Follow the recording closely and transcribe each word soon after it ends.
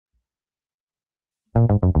To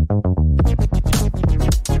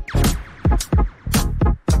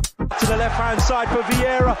the left-hand side for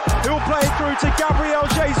Vieira, who'll play it through to Gabriel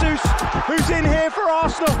Jesus, who's in here for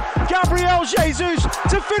Arsenal. Gabriel Jesus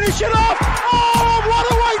to finish it off. Oh, what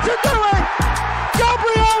a way to do it!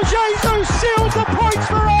 Gabriel Jesus seals the points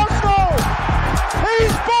for Arsenal.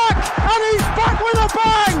 He's back, and he's back with a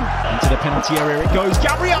bang. Into the penalty area it goes.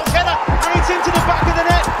 Gabriel's header, and it's into the back of the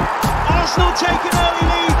net. Arsenal take an early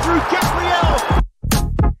lead through Gabriel.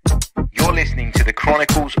 You're listening to the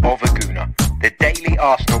Chronicles of a Gooner, the daily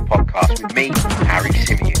Arsenal podcast with me, Harry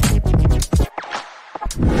Symeou.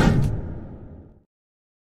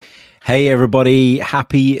 Hey everybody,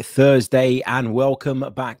 happy Thursday and welcome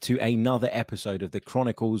back to another episode of the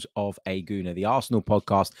Chronicles of a Gooner, the Arsenal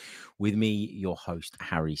podcast with me, your host,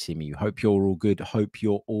 Harry Symeou. Hope you're all good, hope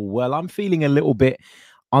you're all well. I'm feeling a little bit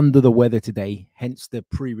under the weather today, hence the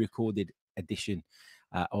pre-recorded edition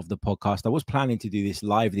of the podcast. I was planning to do this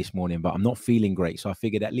live this morning, but I'm not feeling great. So I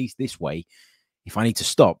figured at least this way, if I need to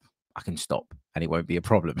stop, I can stop and it won't be a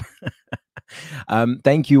problem.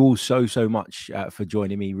 Thank you all so much for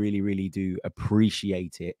joining me. Really do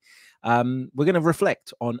appreciate it. We're going to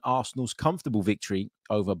reflect on Arsenal's comfortable victory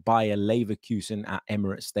over Bayer Leverkusen at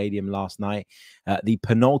Emirates Stadium last night. The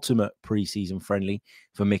penultimate pre-season friendly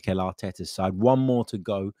for Mikel Arteta's side. One more to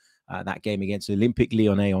go. That game against Olympique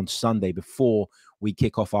Lyonnais on Sunday before we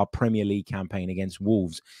kick off our Premier League campaign against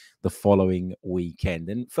Wolves the following weekend.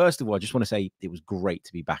 And first of all, I just want to say it was great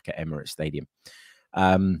to be back at Emirates Stadium.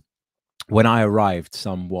 When I arrived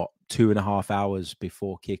somewhat 2.5 hours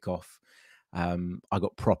before kickoff, I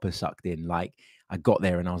got proper sucked in. Like I got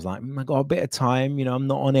there and I was like, I got a bit of time. You know, I'm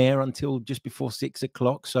not on air until just before 6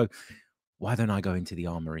 o'clock. So why don't I go into the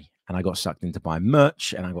armory? And I got sucked into buying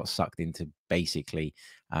merch and I got sucked into basically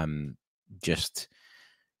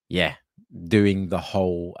doing the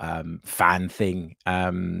whole fan thing,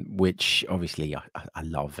 which obviously I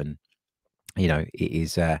love. And, you know, it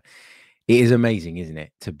is amazing, isn't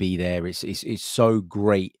it, to be there? It's so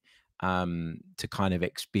great to kind of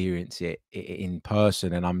experience it in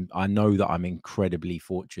person. And I know that I'm incredibly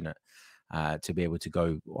fortunate to be able to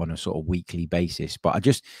go on a sort of weekly basis. But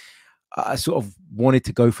I sort of wanted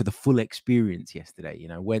to go for the full experience yesterday. You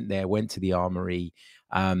know, went to the armory,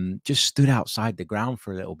 just stood outside the ground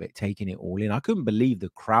for a little bit, taking it all in. I couldn't believe the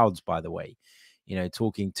crowds, by the way, you know,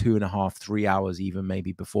 talking 2.5, 3 hours, even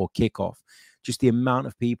maybe before kickoff, just the amount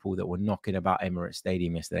of people that were knocking about Emirates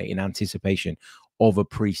Stadium yesterday in anticipation of a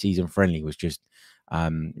pre-season friendly was just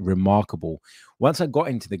remarkable. Once I got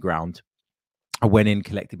into the ground, I went in,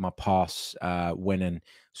 collected my pass, went and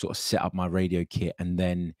sort of set up my radio kit, and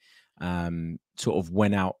then sort of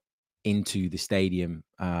went out into the stadium,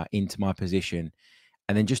 into my position,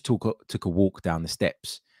 and then just took a walk down the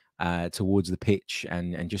steps towards the pitch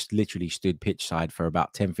and just literally stood pitch side for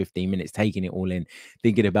about 10-15 minutes, taking it all in,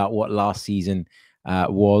 thinking about what last season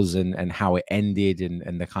was and how it ended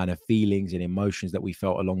and the kind of feelings and emotions that we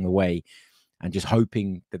felt along the way, and just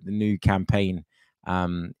hoping that the new campaign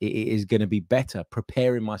it is going to be better,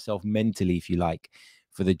 preparing myself mentally, if you like,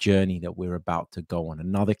 for the journey that we're about to go on.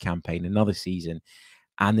 Another campaign, another season.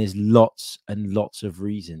 And there's lots and lots of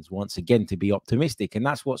reasons, once again, to be optimistic. And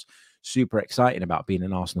that's what's super exciting about being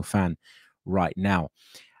an Arsenal fan right now.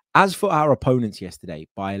 As for our opponents yesterday,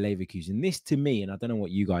 Bayer Leverkusen, this to me, and I don't know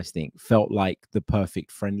what you guys think, felt like the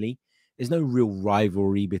perfect friendly. There's no real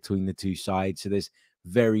rivalry between the two sides. So there's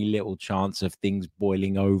very little chance of things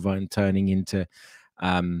boiling over and turning into,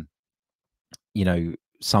 you know,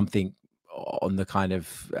 something on the kind of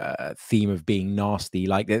theme of being nasty.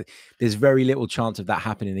 Like there's very little chance of that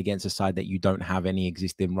happening against a side that you don't have any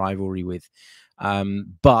existing rivalry with.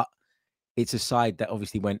 But it's a side that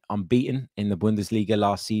obviously went unbeaten in the Bundesliga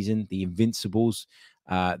last season, the Invincibles.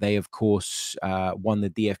 They, of course, won the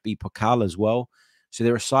DFB Pokal as well. So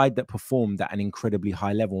they're a side that performed at an incredibly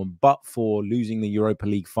high level. And but for losing the Europa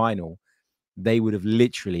League final, they would have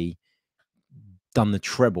literally done the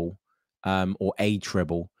treble or a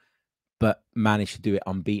treble, but managed to do it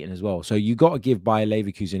unbeaten as well. So you got to give Bayer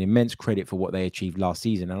Leverkusen immense credit for what they achieved last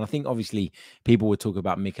season. And I think obviously people would talk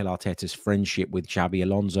about Mikel Arteta's friendship with Xabi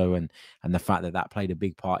Alonso and the fact that that played a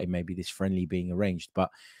big part in maybe this friendly being arranged.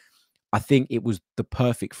 But I think it was the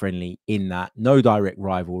perfect friendly in that no direct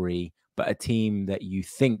rivalry, but a team that you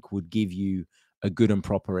think would give you a good and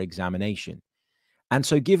proper examination. And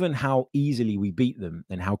so given how easily we beat them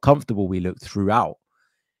and how comfortable we looked throughout,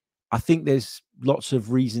 I think there's lots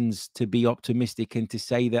of reasons to be optimistic and to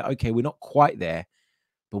say that, okay, we're not quite there,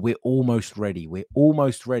 but we're almost ready. We're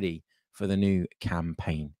almost ready for the new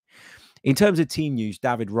campaign. In terms of team news,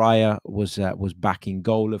 David Raya was back in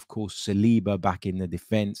goal, of course. Saliba back in the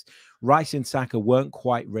defense. Rice and Saka weren't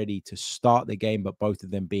quite ready to start the game, but both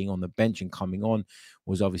of them being on the bench and coming on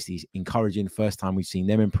was obviously encouraging. First time we've seen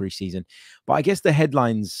them in pre-season. But I guess the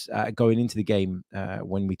headlines going into the game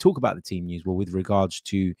when we talk about the team news were with regards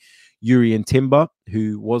to Yuri and Timber,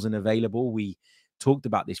 who wasn't available. We talked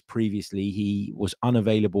about this previously. He was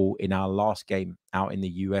unavailable in our last game out in the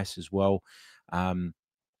US as well.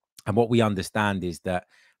 And what we understand is that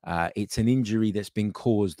it's an injury that's been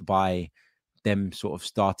caused by them sort of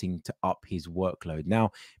starting to up his workload.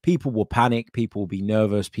 Now, people will panic, people will be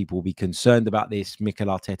nervous, people will be concerned about this. Mikel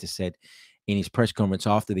Arteta said in his press conference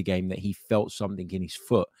after the game that he felt something in his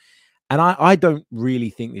foot. And I don't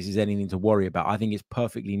really think this is anything to worry about. I think it's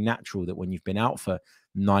perfectly natural that when you've been out for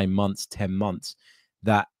 9 months, 10 months,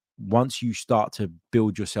 that once you start to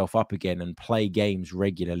build yourself up again and play games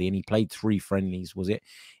regularly, and he played 3 friendlies, was it,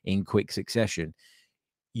 in quick succession,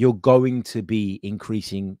 you're going to be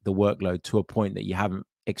increasing the workload to a point that you haven't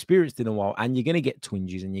experienced in a while, and you're going to get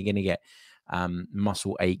twinges and you're going to get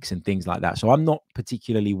muscle aches and things like that. So I'm not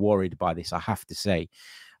particularly worried by this, I have to say.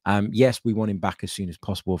 Yes, we want him back as soon as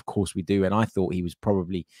possible. Of course we do. And I thought he was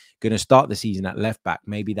probably going to start the season at left back.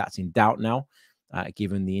 Maybe that's in doubt now,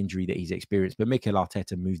 given the injury that he's experienced. But Mikel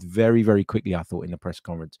Arteta moved very, very quickly, I thought, in the press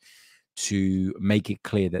conference to make it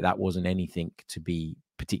clear that that wasn't anything to be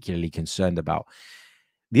particularly concerned about.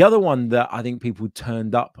 The other one that I think people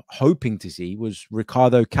turned up hoping to see was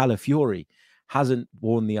Riccardo Calafiori. Hasn't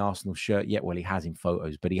worn the Arsenal shirt yet. Well, he has in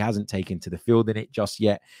photos, but he hasn't taken to the field in it just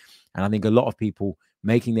yet. And I think a lot of people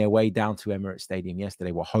making their way down to Emirates Stadium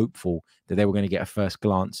yesterday were hopeful that they were going to get a first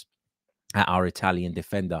glance at our Italian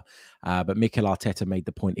defender. But Mikel Arteta made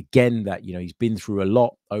the point again that, you know, he's been through a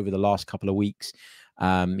lot over the last couple of weeks.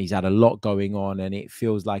 He's had a lot going on, and it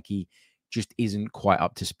feels like he just isn't quite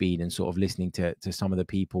up to speed. And sort of listening to some of the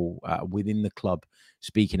people within the club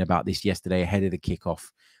speaking about this yesterday ahead of the kickoff,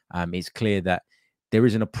 it's clear that there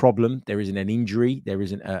isn't a problem, there isn't an injury, there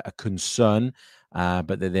isn't a concern,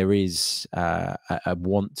 but that there is a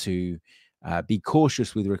want to be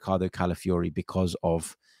cautious with Riccardo Calafiori because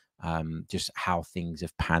of just how things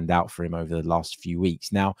have panned out for him over the last few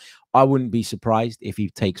weeks. Now, I wouldn't be surprised if he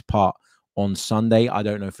takes part on Sunday. I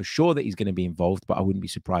don't know for sure that he's going to be involved, but I wouldn't be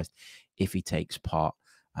surprised if he takes part.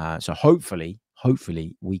 So hopefully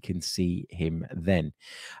we can see him then.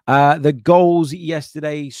 The goals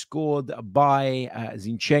yesterday scored by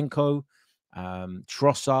Zinchenko,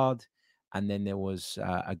 Trossard, and then there was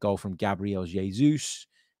a goal from Gabriel Jesus.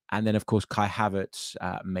 And then, of course, Kai Havertz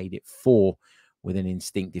made it 4 with an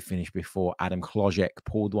instinctive finish before Adam Klojek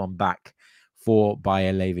pulled one back for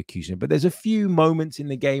Bayer Leverkusen. But there's a few moments in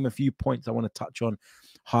the game, a few points I want to touch on,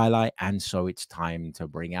 highlight, and so it's time to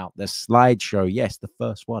bring out the slideshow. Yes, the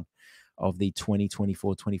first one of the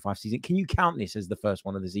 2024-25 season. Can you count this as the first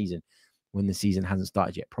one of the season when the season hasn't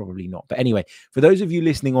started yet? Probably not. But anyway, for those of you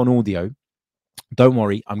listening on audio, don't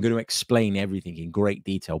worry, I'm going to explain everything in great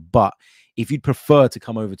detail. But if you'd prefer to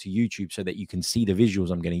come over to YouTube so that you can see the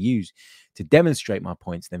visuals I'm going to use to demonstrate my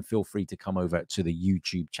points, then feel free to come over to the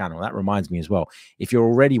YouTube channel. That reminds me as well, if you're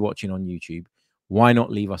already watching on YouTube, why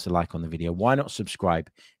not leave us a like on the video? Why not subscribe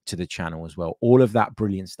to the channel as well? All of that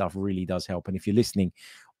brilliant stuff really does help. And if you're listening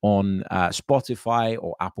on Spotify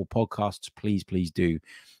or Apple Podcasts, please do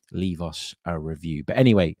leave us a review. But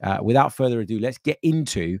anyway, without further ado, let's get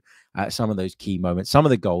into some of those key moments, some of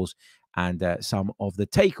the goals, and some of the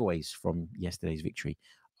takeaways from yesterday's victory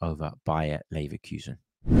over Bayer Leverkusen.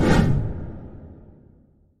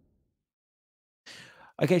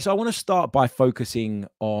 Okay, so I want to start by focusing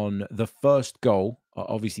on the first goal,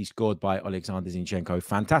 obviously scored by Alexander Zinchenko.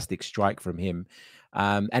 Fantastic strike from him.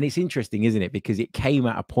 And it's interesting, isn't it? Because it came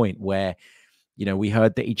at a point where, you know, we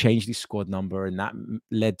heard that he changed his squad number, and that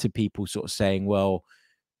led to people sort of saying, well,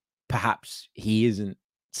 perhaps he isn't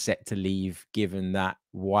set to leave, given that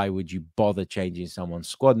why would you bother changing someone's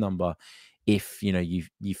squad number if, you know,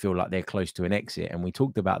 you feel like they're close to an exit? And we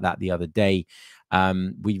talked about that the other day.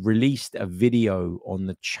 We released a video on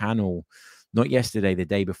the channel, not yesterday, the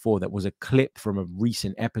day before, that was a clip from a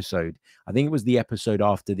recent episode. I think it was the episode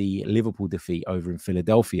after the Liverpool defeat over in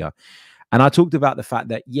Philadelphia. And I talked about the fact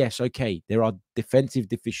that, yes, okay, there are defensive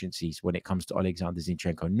deficiencies when it comes to Alexander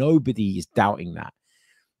Zinchenko. Nobody is doubting that.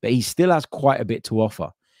 But he still has quite a bit to offer.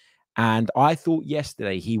 And I thought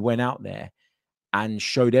yesterday he went out there and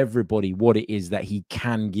showed everybody what it is that he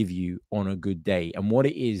can give you on a good day and what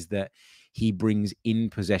it is that he brings in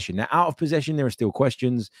possession. Now, out of possession, there are still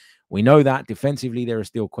questions. We know that. Defensively, there are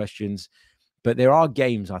still questions. But there are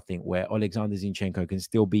games, I think, where Alexander Zinchenko can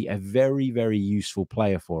still be a very, very useful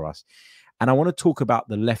player for us. And I want to talk about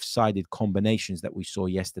the left-sided combinations that we saw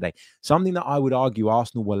yesterday, something that I would argue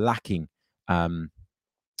Arsenal were lacking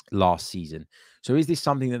last season. So is this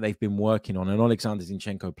something that they've been working on? And Alexander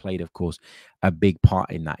Zinchenko played, of course, a big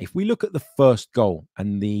part in that. If we look at the first goal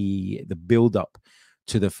and the build-up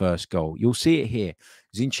to the first goal, you'll see it here.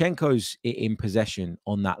 Zinchenko's in possession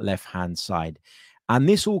on that left-hand side. And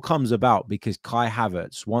this all comes about because Kai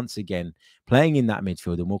Havertz, once again, playing in that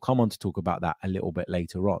midfield, and we'll come on to talk about that a little bit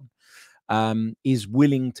later on, is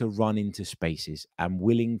willing to run into spaces and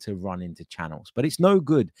willing to run into channels. But it's no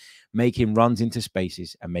good making runs into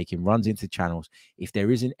spaces and making runs into channels if there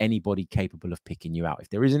isn't anybody capable of picking you out, if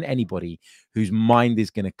there isn't anybody whose mind is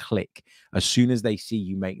going to click as soon as they see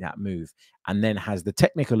you make that move and then has the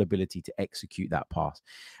technical ability to execute that pass.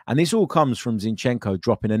 And this all comes from Zinchenko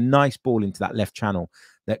dropping a nice ball into that left channel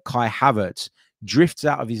that Kai Havertz drifts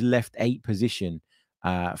out of his left 8 position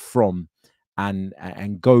from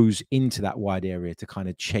and goes into that wide area to kind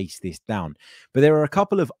of chase this down. But there are a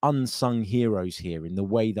couple of unsung heroes here in the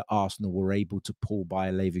way that Arsenal were able to pull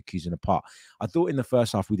Bayer Leverkusen apart. I thought in the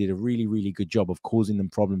first half we did a really, really good job of causing them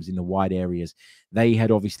problems in the wide areas. They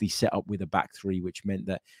had obviously set up with a back 3, which meant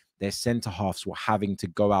that their centre-halves were having to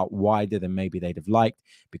go out wider than maybe they'd have liked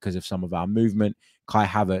because of some of our movement. Kai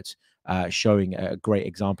Havertz showing a great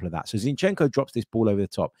example of that. So Zinchenko drops this ball over the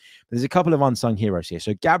top. There's a couple of unsung heroes here.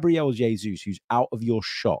 So Gabriel Jesus, who's out of your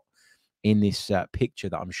shot in this picture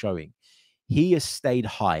that I'm showing, he has stayed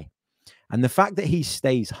high. And the fact that he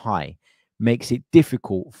stays high makes it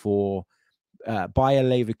difficult for Bayer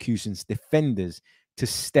Leverkusen's defenders to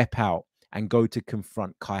step out and go to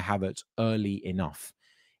confront Kai Havertz early enough.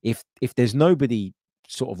 If there's nobody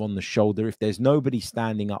sort of on the shoulder, if there's nobody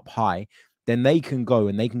standing up high, then they can go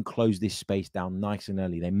and they can close this space down nice and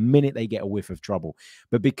early the minute they get a whiff of trouble.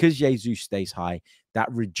 But because Jesus stays high,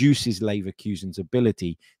 that reduces Leverkusen's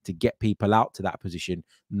ability to get people out to that position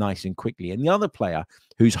nice and quickly. And the other player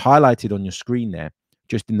who's highlighted on your screen there,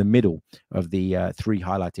 just in the middle of the 3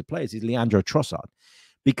 highlighted players, is Leandro Trossard.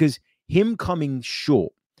 Because him coming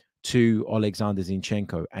short to Alexander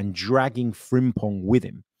Zinchenko and dragging Frimpong with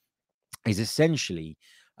him is essentially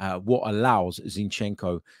what allows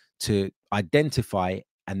Zinchenko to identify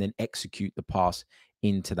and then execute the pass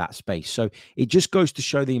into that space. So it just goes to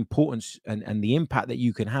show the importance and the impact that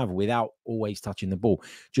you can have without always touching the ball.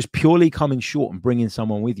 Just purely coming short and bringing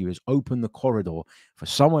someone with you has opened the corridor for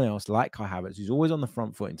someone else like Kai Havertz, who's always on the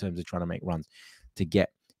front foot in terms of trying to make runs, to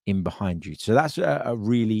get in behind you. So that's a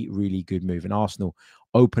really, really good move. And Arsenal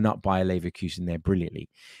open up Bayer Leverkusen there brilliantly.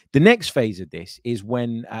 The next phase of this is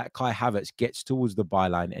when Kai Havertz gets towards the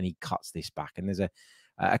byline and he cuts this back. And there's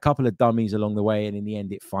a couple of dummies along the way, and in the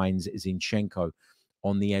end it finds Zinchenko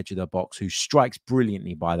on the edge of the box, who strikes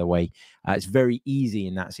brilliantly, by the way. It's very easy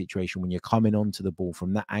in that situation when you're coming onto the ball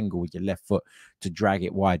from that angle with your left foot to drag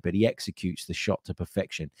it wide, but he executes the shot to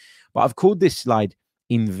perfection. But I've called this slide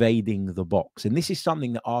invading the box, and this is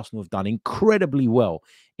something that Arsenal have done incredibly well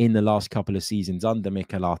in the last couple of seasons under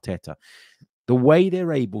Mikel Arteta. The way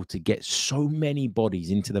they're able to get so many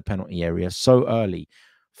bodies into the penalty area so early,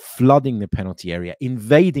 flooding the penalty area,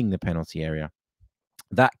 invading the penalty area,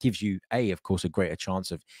 that gives you, of course, a greater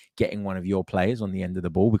chance of getting one of your players on the end of the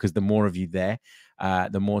ball, because the more of you there,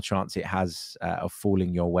 the more chance it has of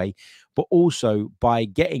falling your way. But also, by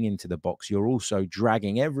getting into the box, you're also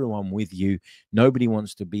dragging everyone with you. Nobody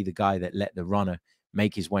wants to be the guy that let the runner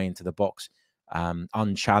make his way into the box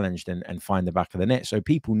unchallenged and find the back of the net. So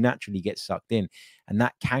people naturally get sucked in, and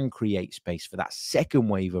that can create space for that second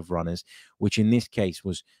wave of runners, which in this case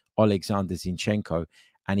was Alexander Zinchenko.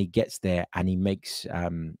 And he gets there and he makes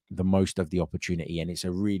the most of the opportunity. And it's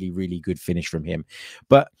a really, really good finish from him.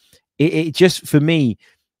 But it just, for me,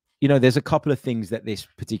 you know, there's a couple of things that this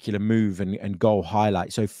particular move and goal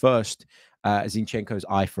highlight. So first, Zinchenko's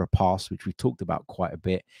eye for a pass, which we've talked about quite a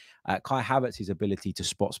bit. Kai Havertz's ability to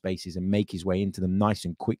spot spaces and make his way into them nice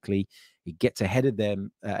and quickly. He gets ahead of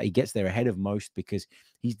them. He gets there ahead of most because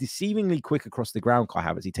he's deceivingly quick across the ground, Kai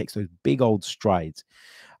Havertz. He takes those big old strides.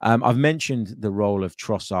 I've mentioned the role of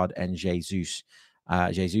Trossard and Jesus.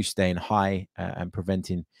 Jesus staying high and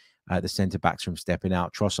preventing the centre-backs from stepping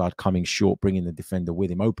out. Trossard coming short, bringing the defender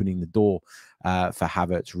with him, opening the door for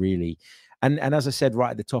Havertz, really. And as I said right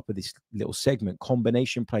at the top of this little segment,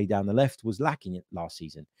 combination play down the left was lacking last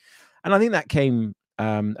season. And I think that came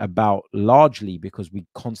about largely because we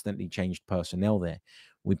constantly changed personnel there.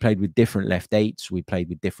 We played with different left eights. We played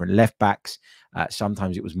with different left backs.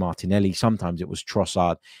 Sometimes it was Martinelli. Sometimes it was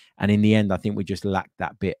Trossard. And in the end, I think we just lacked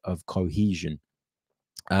that bit of cohesion.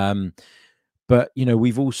 But But, you know,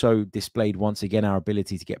 we've also displayed once again our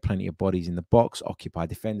ability to get plenty of bodies in the box, occupy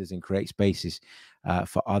defenders and create spaces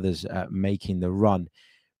for others making the run.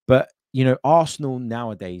 But, you know, Arsenal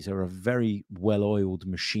nowadays are a very well-oiled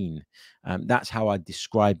machine. That's how I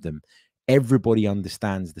describe them. Everybody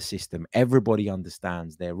understands the system. Everybody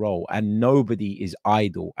understands their role. And nobody is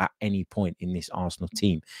idle at any point in this Arsenal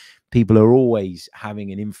team. People are always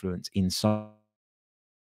having an influence in some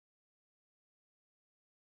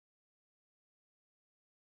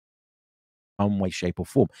way, shape, or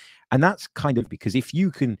form. And that's kind of because if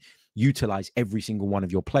you can utilize every single one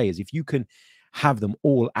of your players, if you can have them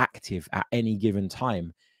all active at any given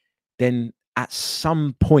time, then at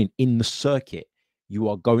some point in the circuit, you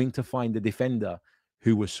are going to find a defender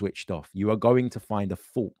who was switched off. You are going to find a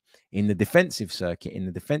fault in the defensive circuit, in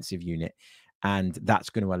the defensive unit, and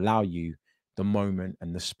that's going to allow you the moment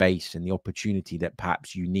and the space and the opportunity that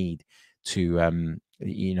perhaps you need to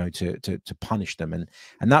you know, to punish them. And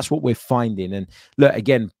that's what we're finding. And look,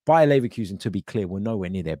 again, Bayer Leverkusen, to be clear, were nowhere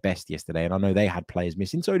near their best yesterday. And I know they had players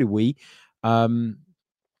missing. So did we.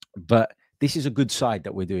 But this is a good side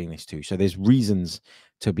that we're doing this to. So there's reasons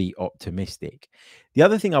to be optimistic. The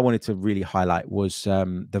other thing I wanted to really highlight was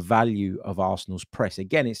the value of Arsenal's press.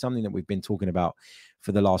 Again, it's something that we've been talking about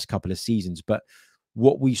for the last couple of seasons. But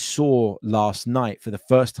what we saw last night for the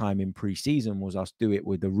first time in pre-season was us do it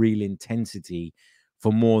with a real intensity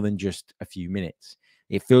for more than just a few minutes.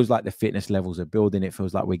 It feels like the fitness levels are building. It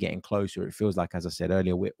feels like we're getting closer. It feels like, as I said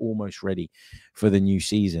earlier, we're almost ready for the new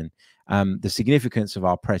season. The significance of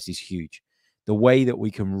our press is huge. The way that we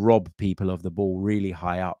can rob people of the ball really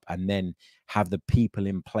high up and then have the people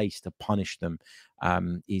in place to punish them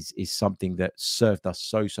is something that served us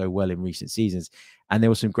so well in recent seasons. And there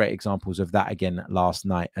were some great examples of that again last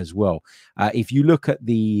night as well. If you look at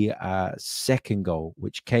the second goal,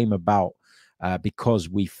 which came about because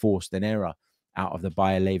we forced an error out of the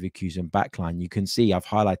Bayer Leverkusen backline, you can see I've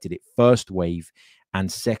highlighted it: first wave and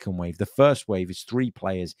second wave. The first wave is 3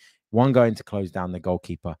 players, one going to close down the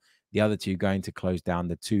goalkeeper, the other 2 going to close down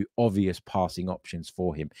the 2 obvious passing options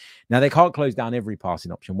for him. Now, they can't close down every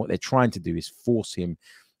passing option. What they're trying to do is force him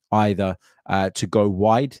either to go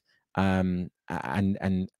wide, and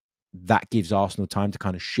that gives Arsenal time to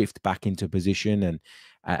kind of shift back into position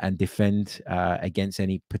and defend against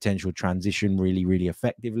any potential transition really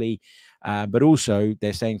effectively. But also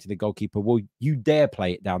they're saying to the goalkeeper, well, you dare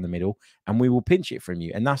play it down the middle and we will pinch it from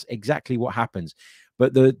you. And that's exactly what happens.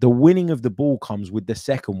 But the winning of the ball comes with the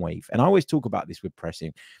second wave. And I always talk about this with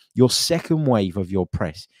pressing. Your second wave of your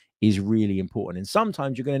press is really important. And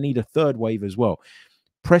sometimes you're going to need a third wave as well.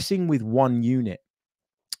 Pressing with one unit,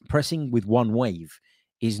 pressing with one wave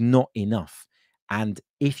is not enough. And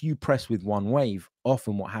if you press with one wave,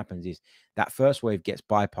 often what happens is that first wave gets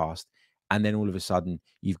bypassed. And then all of a sudden,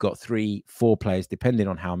 you've got 3, 4 players, depending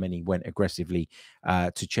on how many went aggressively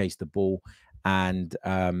to chase the ball. And,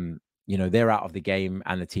 you know, they're out of the game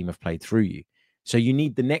and the team have played through you. So you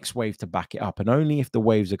need the next wave to back it up. And only if the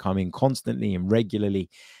waves are coming constantly and regularly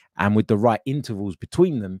and with the right intervals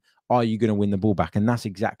between them are you going to win the ball back. And that's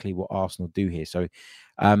exactly what Arsenal do here. So,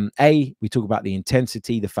 we talk about the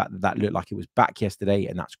intensity, the fact that looked like it was back yesterday,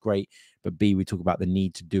 and that's great. But B, we talk about the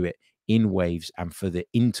need to do it in waves and for the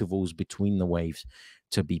intervals between the waves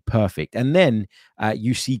to be perfect. And then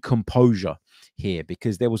you see composure here,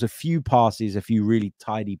 because there was a few passes, a few really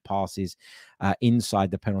tidy passes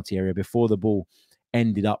inside the penalty area before the ball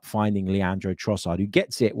ended up finding Leandro Trossard, who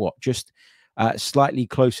gets it, just slightly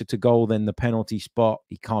closer to goal than the penalty spot.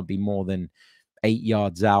 He can't be more than 8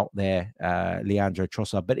 yards out there, Leandro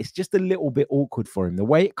Trossard, but it's just a little bit awkward for him. The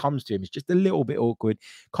way it comes to him is just a little bit awkward.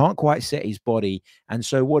 Can't quite set his body. And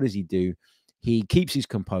so what does he do? He keeps his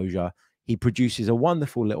composure. He produces a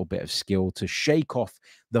wonderful little bit of skill to shake off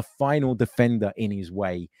the final defender in his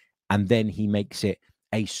way. And then he makes it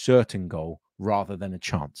a certain goal rather than a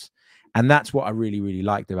chance. And that's what I really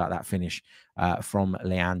liked about that finish from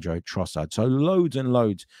Leandro Trossard. So loads and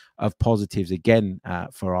loads of positives again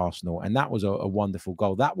for Arsenal. And that was a wonderful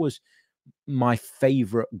goal. That was my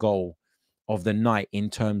favorite goal of the night in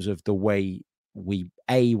terms of the way we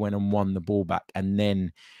went and won the ball back, and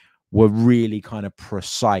then were really kind of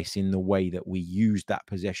precise in the way that we used that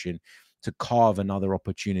possession to carve another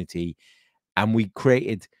opportunity. And we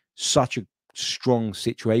created such a strong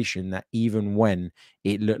situation that even when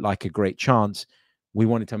it looked like a great chance, we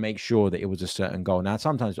wanted to make sure that it was a certain goal. Now,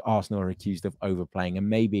 sometimes Arsenal are accused of overplaying, and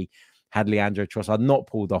maybe had Leandro Trossard not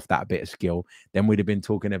pulled off that bit of skill, then we'd have been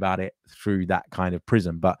talking about it through that kind of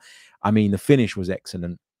prism. But I mean, the finish was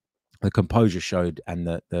excellent. The composure showed, and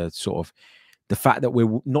the sort of the fact that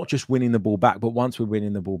we're not just winning the ball back, but once we're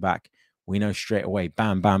winning the ball back, we know straight away,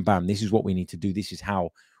 bam, bam, bam, this is what we need to do. This is how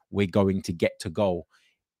we're going to get to goal.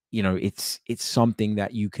 You know, it's something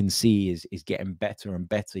that you can see is getting better and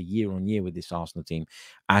better year on year with this Arsenal team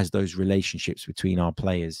as those relationships between our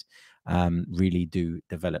players really do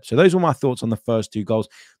develop. So those were my thoughts on the first two goals.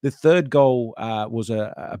 The third goal was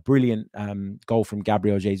a brilliant goal from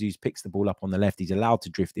Gabriel Jesus. Picks the ball up on the left. He's allowed to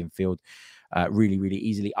drift in field really, really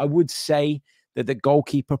easily. I would say that the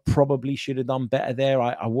goalkeeper probably should have done better there.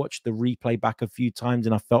 I watched the replay back a few times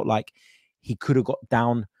and I felt like he could have got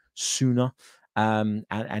down sooner. And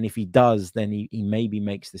if he does, then he maybe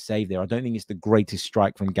makes the save there. I don't think it's the greatest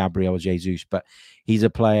strike from Gabriel Jesus, but he's a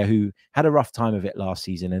player who had a rough time of it last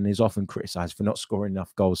season and is often criticized for not scoring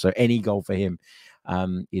enough goals. So any goal for him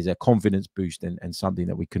is a confidence boost and something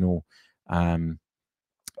that we can all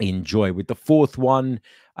enjoy. With the fourth one,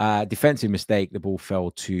 defensive mistake, the ball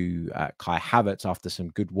fell to Kai Havertz after some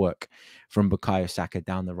good work from Bukayo Saka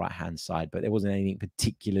down the right-hand side, but there wasn't anything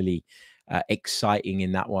particularly exciting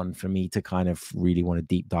in that one for me to kind of really want to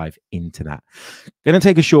deep dive into that. Going to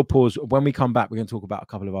take a short pause. When we come back, we're going to talk about a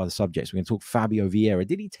couple of other subjects. We're going to talk Fabio Vieira.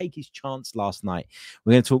 Did he take his chance last night?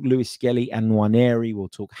 We're going to talk Lewis-Skelly and Nwaneri. We'll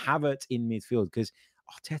talk Havertz in midfield because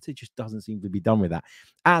Arteta just doesn't seem to be done with that.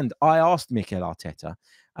 And I asked Mikel Arteta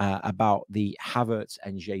about the Havertz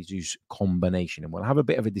and Jesus combination, and we'll have a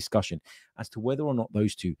bit of a discussion as to whether or not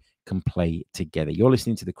those two can play together. You're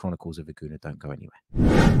listening to the Chronicles of Aguna. Don't go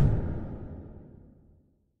anywhere.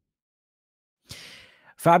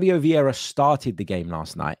 Fabio Vieira started the game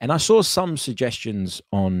last night, and I saw some suggestions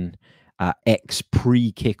on X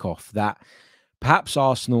pre-kickoff that perhaps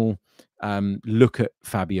Arsenal look at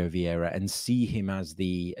Fabio Vieira and see him as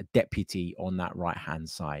the deputy on that right-hand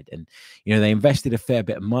side. And, you know, they invested a fair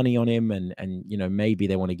bit of money on him and you know, maybe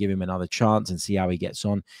they want to give him another chance and see how he gets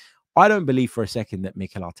on. I don't believe for a second that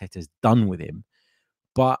Mikel Arteta's done with him,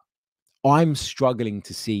 but I'm struggling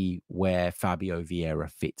to see where Fabio Vieira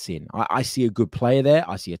fits in. I see a good player there.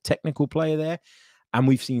 I see a technical player there. And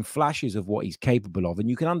we've seen flashes of what he's capable of. And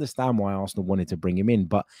you can understand why Arsenal wanted to bring him in,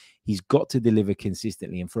 but he's got to deliver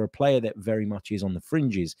consistently. And for a player that very much is on the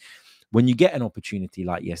fringes, when you get an opportunity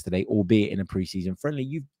like yesterday, albeit in a preseason friendly,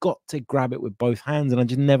 you've got to grab it with both hands. And I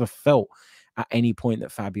just never felt at any point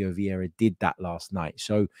that Fabio Vieira did that last night.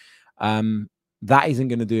 So that isn't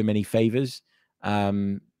going to do him any favors.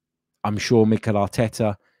 I'm sure Mikel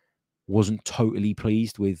Arteta wasn't totally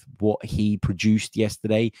pleased with what he produced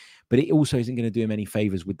yesterday, but it also isn't going to do him any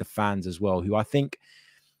favors with the fans as well, who I think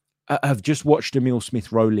have just watched Emile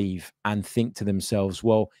Smith-Rowe leave and think to themselves,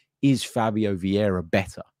 well, is Fabio Vieira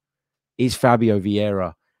better? Is Fabio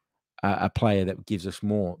Vieira a player that gives us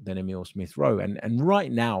more than Emile Smith-Rowe? And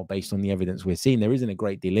right now, based on the evidence we're seeing, there isn't a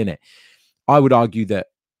great deal in it. I would argue that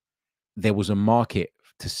there was a market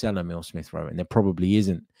to sell Emile Smith-Rowe, and there probably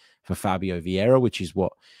isn't for Fabio Vieira, which is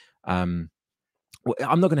what I'm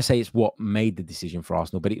not going to say it's what made the decision for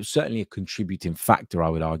Arsenal, but it was certainly a contributing factor, I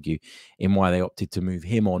would argue, in why they opted to move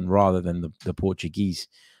him on rather than the Portuguese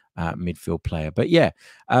midfield player. But yeah,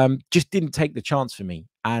 just didn't take the chance for me.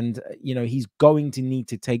 And, you know, he's going to need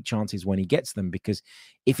to take chances when he gets them, because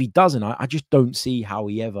if he doesn't, I just don't see how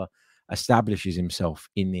he ever establishes himself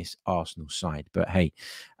in this Arsenal side. But hey,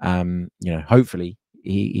 you know, hopefully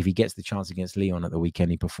if he gets the chance against Lyon at the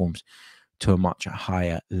weekend, he performs to a much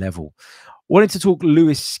higher level. Wanted to talk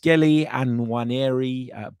Lewis-Skelly and Nwaneri.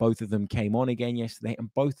 Both of them came on again yesterday,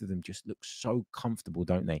 and both of them just look so comfortable,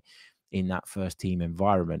 don't they, in that first team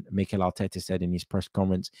environment. Mikel Arteta said in his press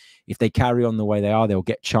conference, if they carry on the way they are, they'll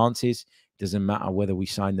get chances. Doesn't matter whether we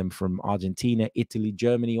sign them from Argentina, Italy,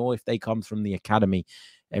 Germany, or if they come from the academy.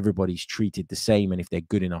 Everybody's treated the same, and if they're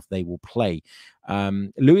good enough, they will play.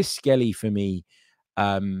 Lewis-Skelly, for me,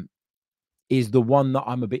 is the one that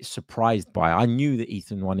I'm a bit surprised by. I knew that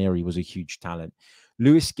Ethan Nwaneri was a huge talent.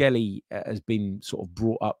 Lewis-Skelly has been sort of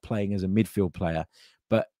brought up playing as a midfield player,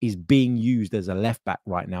 but is being used as a left back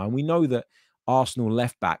right now. And we know that Arsenal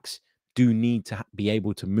left backs do need to be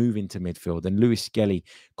able to move into midfield. And Lewis-Skelly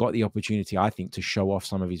got the opportunity, I think, to show off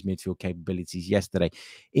some of his midfield capabilities yesterday.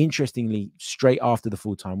 Interestingly, straight after the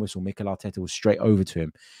full-time whistle, Mikel Arteta was straight over to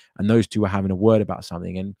him, and those two were having a word about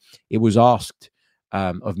something. And it was asked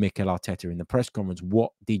of Mikel Arteta in the press conference,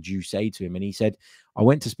 what did you say to him? And he said, I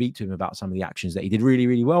went to speak to him about some of the actions that he did really,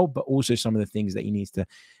 really well, but also some of the things that he needs to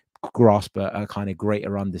grasp a kind of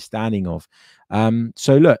greater understanding of.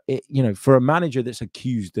 So look, you know, for a manager that's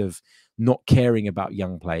accused of not caring about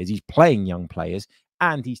young players, he's playing young players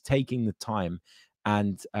and he's taking the time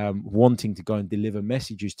and wanting to go and deliver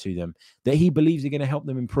messages to them that he believes are going to help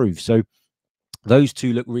them improve. So those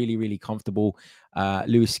two look really, really comfortable.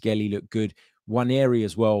 Lewis-Skelly looked good. Nwaneri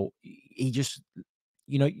as well. He just,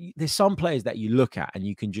 you know, there's some players that you look at and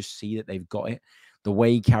you can just see that they've got it. The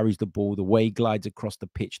way he carries the ball, the way he glides across the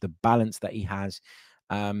pitch, the balance that he has.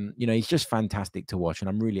 You know, he's just fantastic to watch. And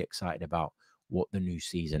I'm really excited about what the new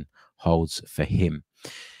season holds for him.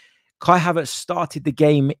 Kai Havertz started the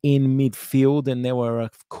game in midfield, and there were,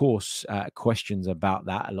 of course, questions about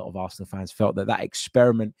that. A lot of Arsenal fans felt that that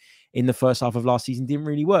experiment in the first half of last season didn't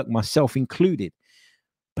really work, myself included.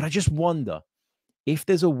 But I just wonder if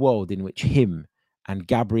there's a world in which him and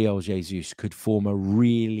Gabriel Jesus could form a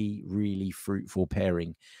really, really fruitful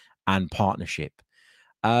pairing and partnership.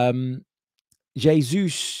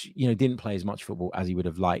 Jesus, you know, didn't play as much football as he would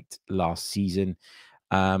have liked last season.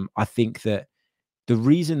 I think that the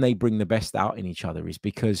reason they bring the best out in each other is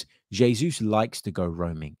because Jesus likes to go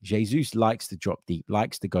roaming. Jesus likes to drop deep,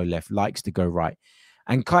 likes to go left, likes to go right.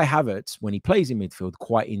 And Kai Havertz, when he plays in midfield,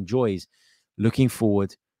 quite enjoys looking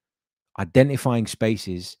forward, identifying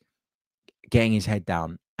spaces, getting his head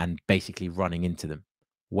down and basically running into them,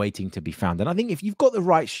 waiting to be found. And I think if you've got the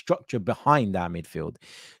right structure behind our midfield,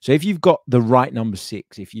 so if you've got the right number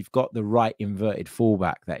 6, if you've got the right inverted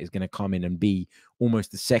fullback that is going to come in and be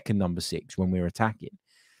almost the second number 6 when we're attacking,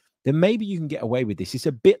 then maybe you can get away with this. It's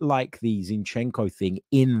a bit like the Zinchenko thing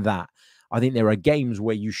in that I think there are games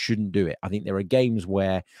where you shouldn't do it. I think there are games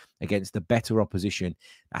where against the better opposition,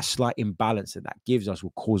 that slight imbalance that gives us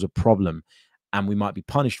will cause a problem and we might be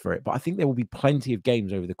punished for it. But I think there will be plenty of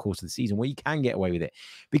games over the course of the season where you can get away with it,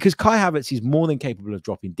 because Kai Havertz is more than capable of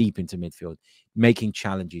dropping deep into midfield, making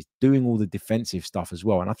challenges, doing all the defensive stuff as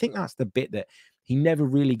well. And I think that's the bit that he never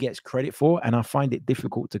really gets credit for. And I find it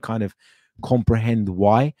difficult to kind of comprehend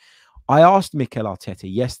why. I asked Mikel Arteta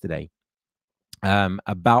yesterday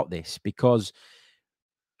about this, because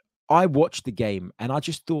I watched the game and I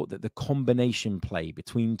just thought that the combination play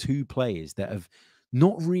between two players that have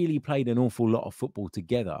not really played an awful lot of football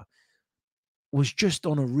together was just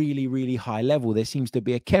on a really, really high level. There seems to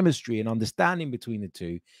be a chemistry and understanding between the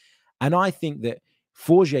two. And I think that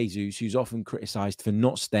for Jesus, who's often criticized for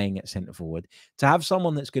not staying at centre forward, to have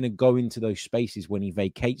someone that's going to go into those spaces when he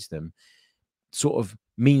vacates them sort of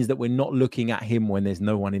means that we're not looking at him when there's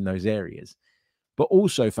no one in those areas. But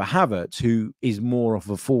also for Havertz, who is more of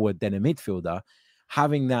a forward than a midfielder,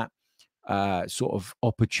 having that sort of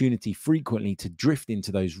opportunity frequently to drift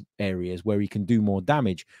into those areas where he can do more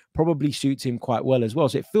damage probably suits him quite well as well.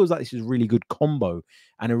 So it feels like this is a really good combo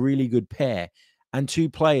and a really good pair, and two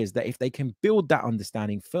players that, if they can build that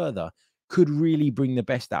understanding further, could really bring the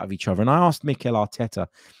best out of each other. And I asked Mikel Arteta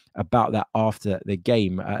about that after the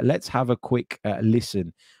game. Let's have a quick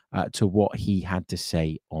listen to what he had to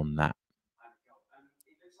say on that.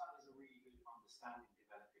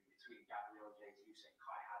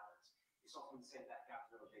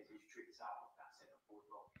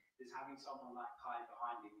 Having someone like Kai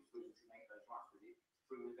behind him who's willing to make those runs with it,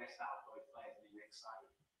 bring the best out of both players, and you're excited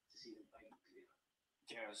to see them play together.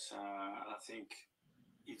 Yes, I think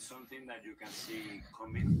it's something that you can see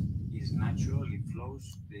coming. It's natural, it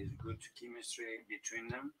flows. There's good chemistry between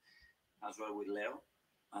them, as well with Leo.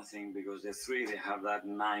 I think because the three, they have that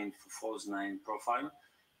false nine profile,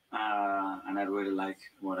 and I really like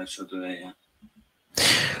what I saw today. Yeah.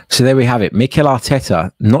 So there we have it. Mikel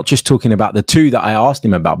Arteta, not just talking about the two that I asked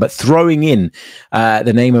him about, but throwing in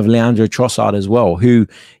the name of Leandro Trossard as well, who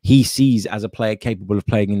he sees as a player capable of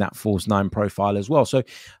playing in that false nine profile as well. So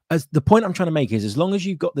as the point I'm trying to make is, as long as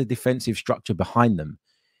you've got the defensive structure behind them,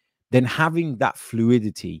 then having that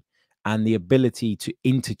fluidity and the ability to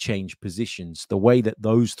interchange positions the way that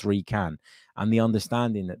those three can, and the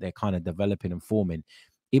understanding that they're kind of developing and forming,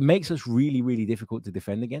 it makes us really, really difficult to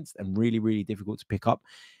defend against and really, really difficult to pick up.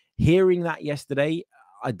 Hearing that yesterday,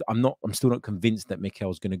 I'm still not convinced that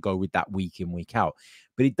Mikel's going to go with that week in, week out.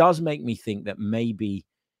 But it does make me think that maybe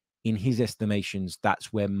in his estimations,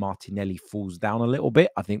 that's where Martinelli falls down a little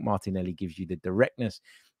bit. I think Martinelli gives you the directness,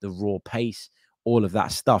 the raw pace, all of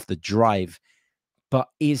that stuff, the drive. But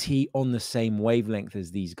is he on the same wavelength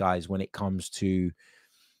as these guys when it comes to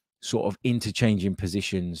sort of interchanging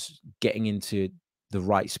positions, getting into the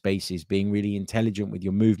right spaces, being really intelligent with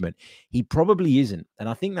your movement? He probably isn't. And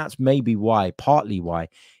I think that's maybe why, partly why,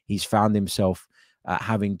 he's found himself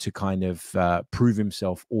having to kind of prove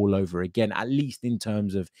himself all over again, at least in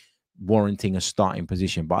terms of warranting a starting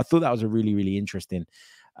position. But I thought that was a really, really interesting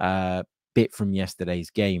bit from yesterday's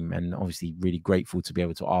game, and obviously really grateful to be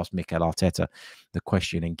able to ask Mikel Arteta the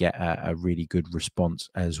question and get a really good response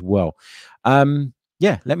as well.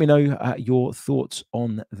 Yeah, let me know your thoughts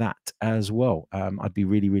on that as well. I'd be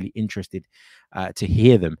really, really interested to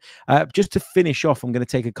hear them. Just to finish off, I'm going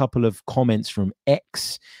to take a couple of comments from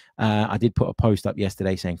X. I did put a post up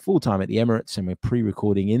yesterday saying full time at the Emirates, and we're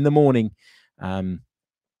pre-recording in the morning.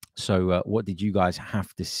 So what did you guys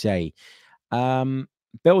have to say?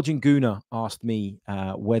 Belgian Guna asked me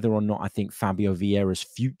whether or not I think Fabio Vieira's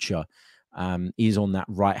future is on that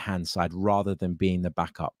right-hand side rather than being the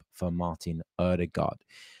backup for Martin Ødegaard.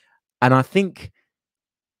 And I think,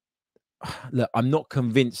 look, I'm not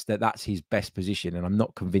convinced that that's his best position, and I'm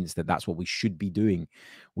not convinced that that's what we should be doing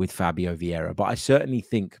with Fabio Vieira. But I certainly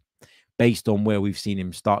think, based on where we've seen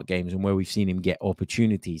him start games and where we've seen him get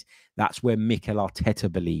opportunities, that's where Mikel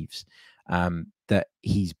Arteta believes that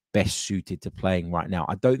he's best suited to playing right now.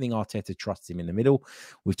 I don't think Arteta trusts him in the middle.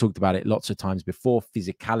 We've talked about it lots of times before.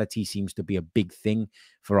 Physicality seems to be a big thing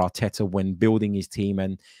for Arteta when building his team.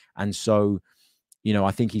 And so, you know,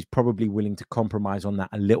 I think he's probably willing to compromise on that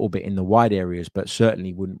a little bit in the wide areas, but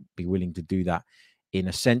certainly wouldn't be willing to do that in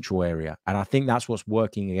a central area. And I think that's what's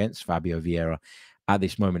working against Fabio Vieira at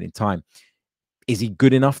this moment in time. Is he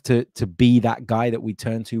good enough to be that guy that we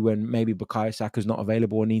turn to when maybe Bukayo Saka's not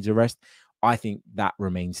available or needs a rest? I think that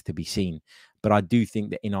remains to be seen. But I do think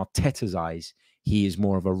that in Arteta's eyes, he is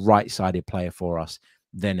more of a right-sided player for us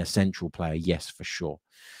than a central player. Yes, for sure.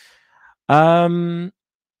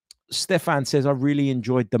 Stefan says, I really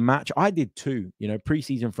enjoyed the match. I did too. You know,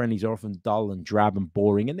 preseason friendlies are often dull and drab and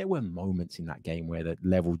boring. And there were moments in that game where the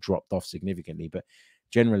level dropped off significantly. But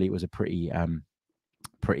generally, it was a pretty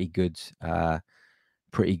good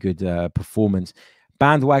performance.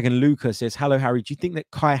 Bandwagon Luca says, hello, Harry. Do you think that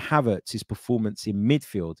Kai Havertz's performance in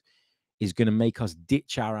midfield is going to make us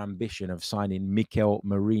ditch our ambition of signing Mikel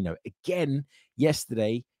Merino? Again,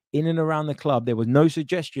 yesterday, in and around the club, there was no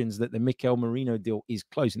suggestions that the Mikel Merino deal is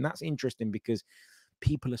close. And that's interesting because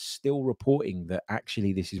people are still reporting that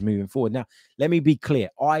actually this is moving forward. Now, let me be clear.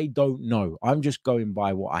 I don't know. I'm just going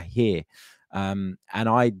by what I hear. And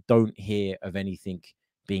I don't hear of anything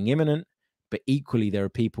being imminent. But equally, there are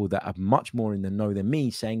people that are much more in the know than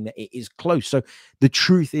me saying that it is close. So the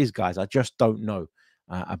truth is, guys, I just don't know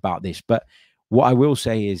about this. But what I will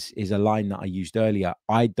say is a line that I used earlier.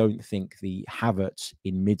 I don't think the Havertz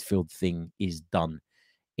in midfield thing is done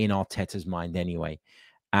in Arteta's mind anyway.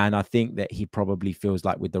 And I think that he probably feels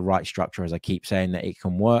like with the right structure, as I keep saying, that it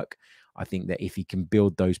can work. I think that if he can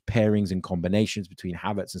build those pairings and combinations between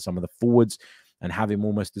Havertz and some of the forwards and have him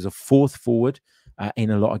almost as a fourth forward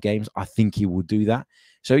in a lot of games, I think he will do that.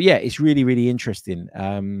 So, yeah, it's really, really interesting.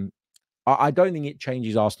 I don't think it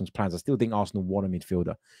changes Arsenal's plans. I still think Arsenal want a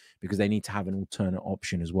midfielder because they need to have an alternate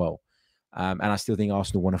option as well. And I still think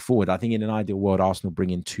Arsenal want a forward. I think in an ideal world, Arsenal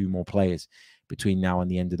bring in 2 more players between now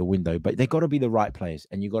and the end of the window. But they've got to be the right players,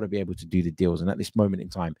 and you've got to be able to do the deals. And at this moment in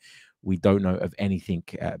time, we don't know of anything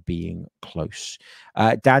being close.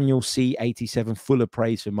 Daniel C87, full of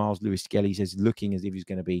praise for Miles Lewis-Skelly, says, looking as if he's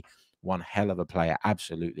going to be one hell of a player.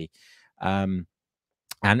 Absolutely. And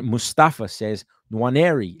Mustafa says,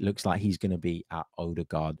 Nwaneri looks like he's going to be our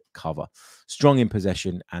Ødegaard cover. Strong in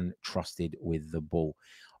possession and trusted with the ball.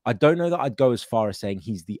 I don't know that I'd go as far as saying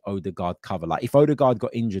he's the Ødegaard cover. Like if Ødegaard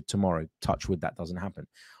got injured tomorrow, touch wood, that doesn't happen.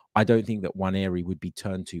 I don't think that Nwaneri would be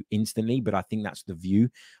turned to instantly, but I think that's the view.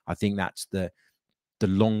 I think that's the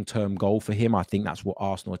long-term goal for him. I think that's what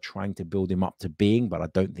Arsenal are trying to build him up to being, but I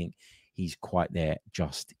don't think he's quite there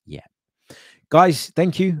just yet. Guys,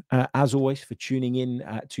 thank you, as always, for tuning in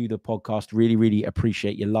to the podcast. Really, really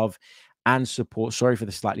appreciate your love and support. Sorry for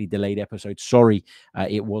the slightly delayed episode. Sorry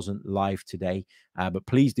it wasn't live today, but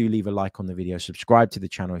please do leave a like on the video. Subscribe to the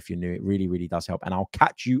channel if you're new. It really, really does help. And I'll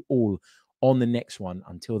catch you all on the next one.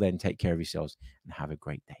 Until then, take care of yourselves and have a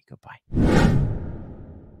great day. Goodbye.